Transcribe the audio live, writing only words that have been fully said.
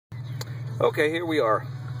Okay, here we are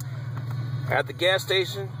at the gas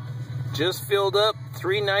station. Just filled up,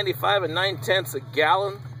 $3.95 and 9/10 a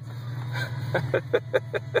gallon.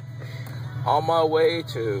 On my way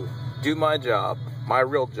to do my job, my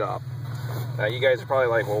real job. Now you guys are probably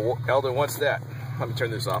like, well, Elden, what's that? Let me turn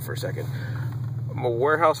this off for a second. I'm a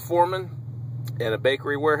warehouse foreman in a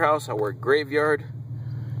bakery warehouse. I work graveyard,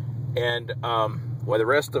 and while the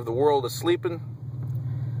rest of the world is sleeping,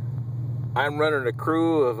 I'm running a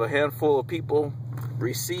crew of a handful of people,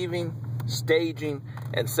 receiving, staging,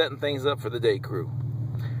 and setting things up for the day crew.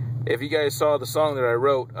 If you guys saw the song that I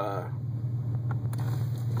wrote,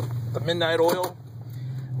 The Midnight Oil,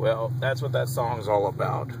 well, that's what that song's all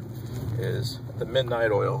about, is the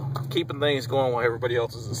midnight oil, keeping things going while everybody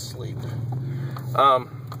else is asleep.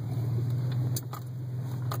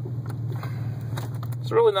 There's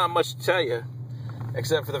really not much to tell you,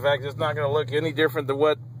 except for the fact that it's not going to look any different than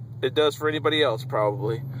what it does for anybody else,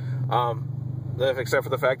 probably. Except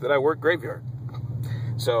for the fact that I work graveyard.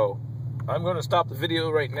 So I'm going to stop the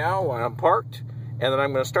video right now while I'm parked, and then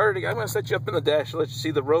I'm going to start it again. I'm going to set you up in the dash to let you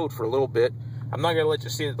see the road for a little bit. I'm not going to let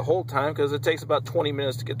you see it the whole time because it takes about 20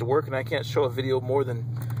 minutes to get to work, and I can't show a video more than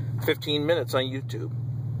 15 minutes on YouTube.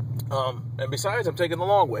 And besides, I'm taking the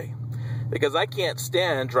long way because I can't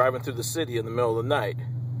stand driving through the city in the middle of the night.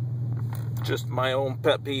 Just my own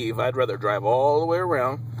pet peeve. I'd rather drive all the way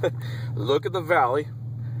around, look at the valley,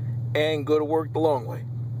 and go to work the long way.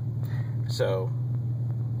 So,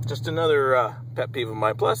 just another pet peeve of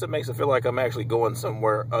mine. Plus, it makes it feel like I'm actually going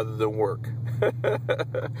somewhere other than work.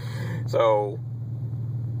 So,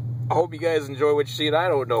 I hope you guys enjoy what you see. And I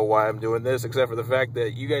don't know why I'm doing this, except for the fact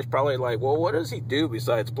that you guys probably like, well, what does he do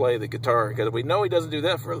besides play the guitar? Because we know he doesn't do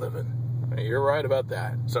that for a living. And you're right about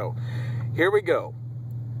that. So, here we go.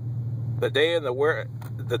 The day in the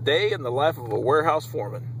life of a warehouse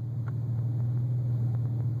foreman.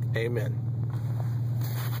 Amen.